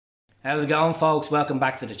How's it going, folks? Welcome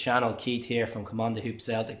back to the channel. Keith here from Commander Hoop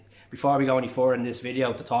Celtic. Before we go any further in this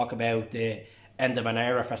video to talk about the end of an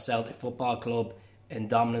era for Celtic Football Club in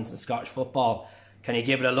dominance in Scottish football, can you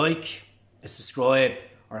give it a like, a subscribe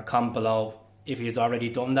or a comment below if you've already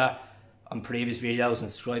done that on previous videos and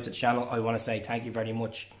subscribe to the channel? I want to say thank you very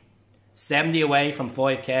much. 70 away from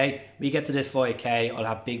 5k. We get to this 5k, I'll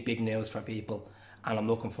have big news for people and I'm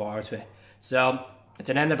looking forward to it. So it's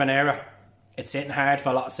an end of an era. It's hitting hard for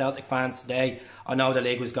a lot of Celtic fans today. I know the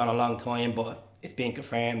league was gone a long time, but it's been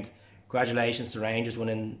confirmed. Congratulations to Rangers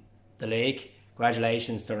winning the league.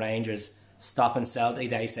 Congratulations to Rangers stopping Celtic,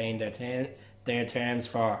 they say in their terms,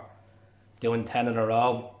 for doing 10 in a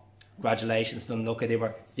row. Congratulations to them. Look,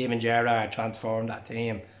 Steven Gerrard transformed that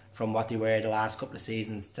team from what they were the last couple of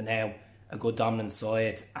seasons to now a good dominant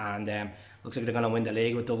side, and looks like they're going to win the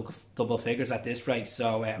league with double figures at this rate.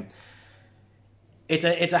 So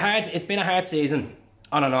it's been a hard season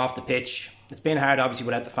on and off the pitch. It's been hard obviously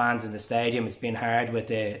without the fans in the stadium. It's been hard with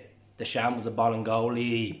the shambles of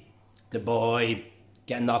Bolingoli, the boy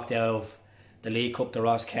getting knocked out of the League Cup to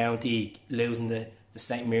Ross County, losing the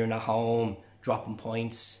St Mirren at home, dropping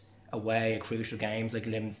points away at crucial games like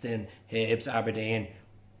Livingston, Hibs, Aberdeen.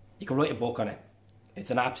 You can write a book on it.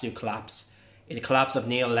 It's an absolute collapse. It's a collapse of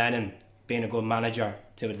Neil Lennon being a good manager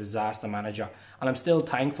to a disaster manager. And I'm still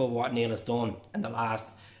thankful for what Neil has done in the last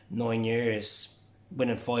 9 years,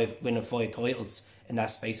 winning five titles in that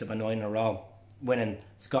space of a 9 in a row, winning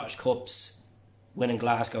Scottish Cups, winning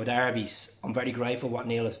Glasgow derbies. I'm very grateful for what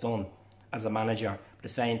Neil has done as a manager. But at the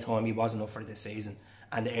same time, he wasn't up for this season.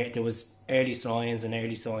 And there was early signs.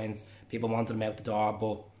 People wanted him out the door,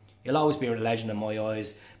 but he'll always be a legend in my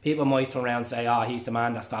eyes. People might turn around and say, oh, he's the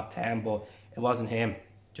man that stopped 10, but it wasn't him,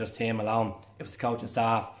 just him alone. It was the coaching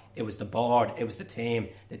staff, it was the board, it was the team.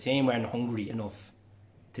 The team weren't hungry enough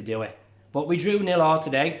to do it. But we drew 0-0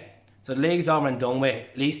 today, so the league's over and done with.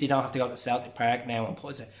 At least you don't have to go to Celtic Park now and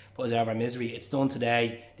put us out of our misery. It's done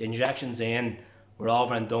today, the injection's in, we're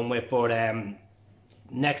over and done with. But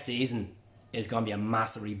next season is going to be a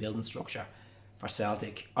massive rebuilding structure for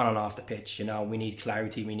Celtic on and off the pitch. You know, we need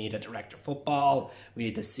clarity, we need a director of football, we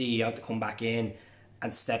need the CEO to come back in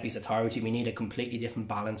and step his authority. We need a completely different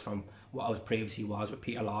balance from what I previously was with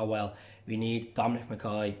Peter Lawwell. We need Dominic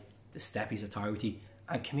McKay to step his authority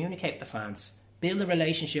and communicate with the fans, build a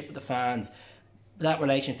relationship with the fans. That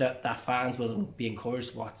relationship that fans will be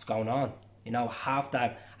encouraged what's going on. You know, have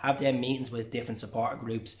their meetings with different supporter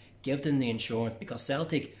groups, give them the insurance, because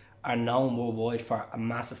Celtic are known worldwide for a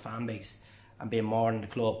massive fan base and being more than the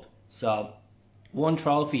club. So, one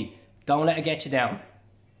trophy, don't let it get you down.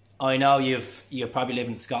 I know you probably live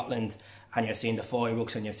in Scotland and you're seeing the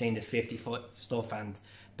fireworks and you're seeing the 50-foot stuff and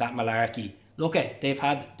that malarkey. Look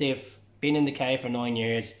they've been in the cave for 9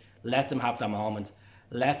 years. Let them have their moment.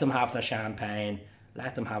 Let them have their champagne.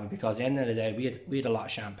 Let them have it, because at the end of the day, we had a lot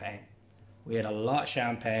of champagne. We had a lot of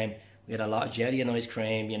champagne. We had a lot of jelly and ice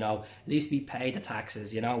cream, you know. At least we paid the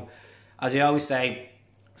taxes, you know. As I always say,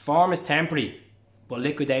 form is temporary, but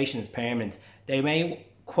liquidation is permanent. They may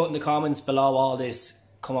quote in the comments below all this,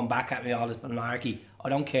 coming back at me, all this malarkey. I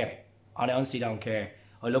don't care. I honestly don't care.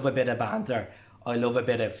 I love a bit of banter. I love a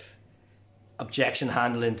bit of objection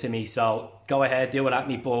handling to me. So go ahead, do it at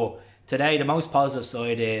me. But today, the most positive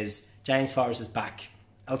side is James Forrest is back.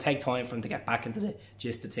 It'll take time for him to get back into the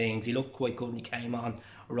gist of things. He looked quite good when he came on.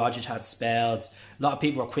 Rodgers had spells. A lot of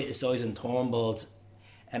people were criticising Turnbull's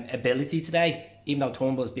ability today, even though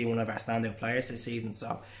Turnbull's been one of our standout players this season.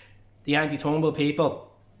 So the anti-Turnbull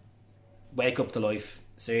people, wake up to life.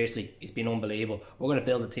 Seriously, he's been unbelievable. We're going to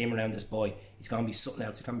build a team around this boy. He's going to be something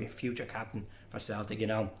else. He's going to be a future captain for Celtic, you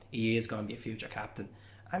know. He is going to be a future captain.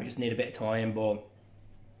 And we just need a bit of time, but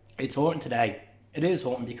it's hurting today. It is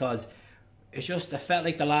hurting because it felt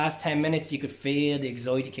like the last 10 minutes you could feel the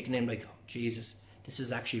anxiety kicking in, like, oh, Jesus, this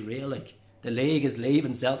is actually real. Like, the league is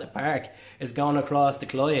leaving Celtic Park. It's going across the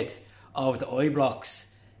Clyde over the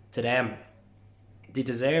Ibrox to them. They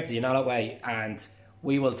deserved it, you know, that way. And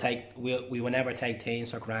we will never take teams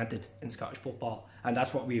for granted in Scottish football, and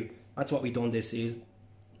that's what we've done this season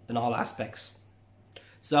in all aspects.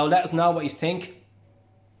 So let us know what you think.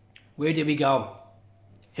 Where did we go?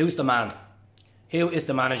 Who's the man? Who is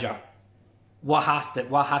the manager? What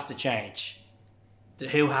has to change?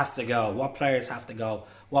 Who has to go? What players have to go?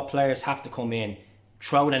 What players have to come in?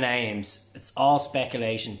 Throw the names. It's all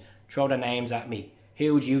speculation. Throw the names at me.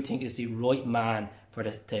 Who do you think is the right man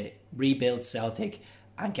to rebuild Celtic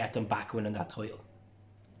and get them back winning that title?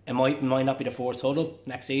 It might not be the fourth title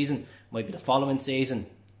next season. It might be the following season.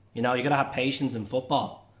 You know, you got to have patience in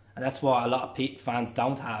football, and that's what a lot of fans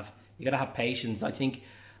don't have. You got to have patience. I think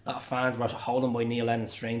A lot of fans were holding by Neil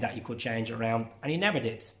Lennon's string that he could change it around, and he never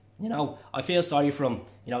did. You know, I feel sorry for him.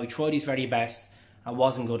 You know, he tried his very best. I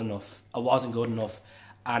wasn't good enough. I wasn't good enough.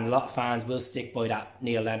 And a lot of fans will stick by that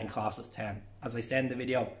Neil Lennon cost us 10. As I said in the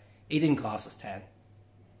video, he didn't cost us 10.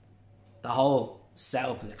 The whole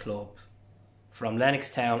setup of the club, from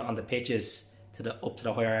Lennoxtown on the pitches up to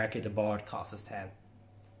the hierarchy of the board, cost us 10.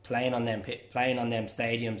 Playing on them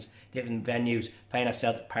stadiums, different venues, playing at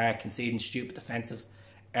Celtic Park, conceding stupid defensive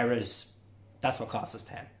errors, that's what cost us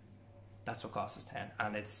 10. That's what cost us 10.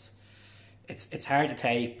 And it's hard to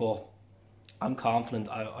take, but I'm confident.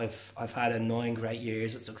 I've had 9 great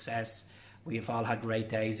years of success. We've all had great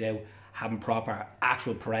days out, having proper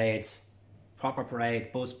actual parades,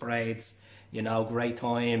 bus parades, you know, great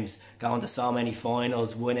times, going to so many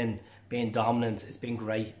finals, winning, being dominant. It's been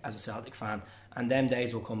great as a Celtic fan, and them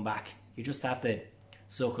days will come back. You just have to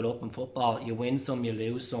suck it up in football. You win some, you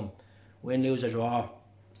lose some. Win, lose or draw,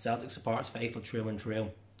 Celtic supporters faithful through and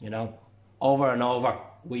through, you know. Over and over,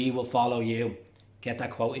 we will follow you. Get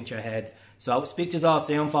that quote into your head. So speak to us all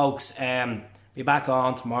soon, folks. Be back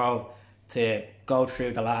on tomorrow to go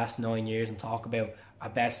through the last 9 years and talk about our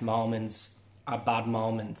best moments, our bad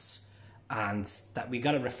moments, and that we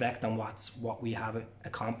got to reflect on what we have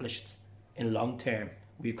accomplished in long term.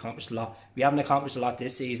 We've accomplished a lot. We haven't accomplished a lot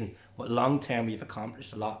this season, but long term we've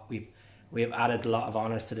accomplished a lot. We've added a lot of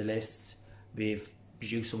honours to the list. We've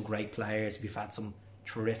produced some great players. We've had some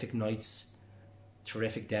terrific nights,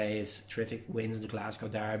 terrific days, terrific wins in the Glasgow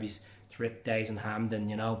derbies, terrific days in Hampden.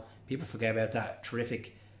 You know, people forget about that.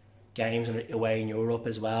 Terrific games away in Europe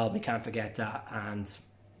as well. We can't forget that. And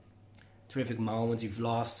terrific moments. We've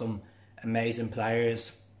lost some amazing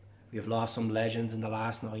players. We've lost some legends in the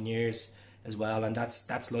last 9 years as well, and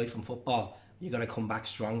that's life in football. You're going to come back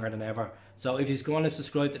stronger than ever. So if you're going to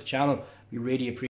subscribe to the channel, we really appreciate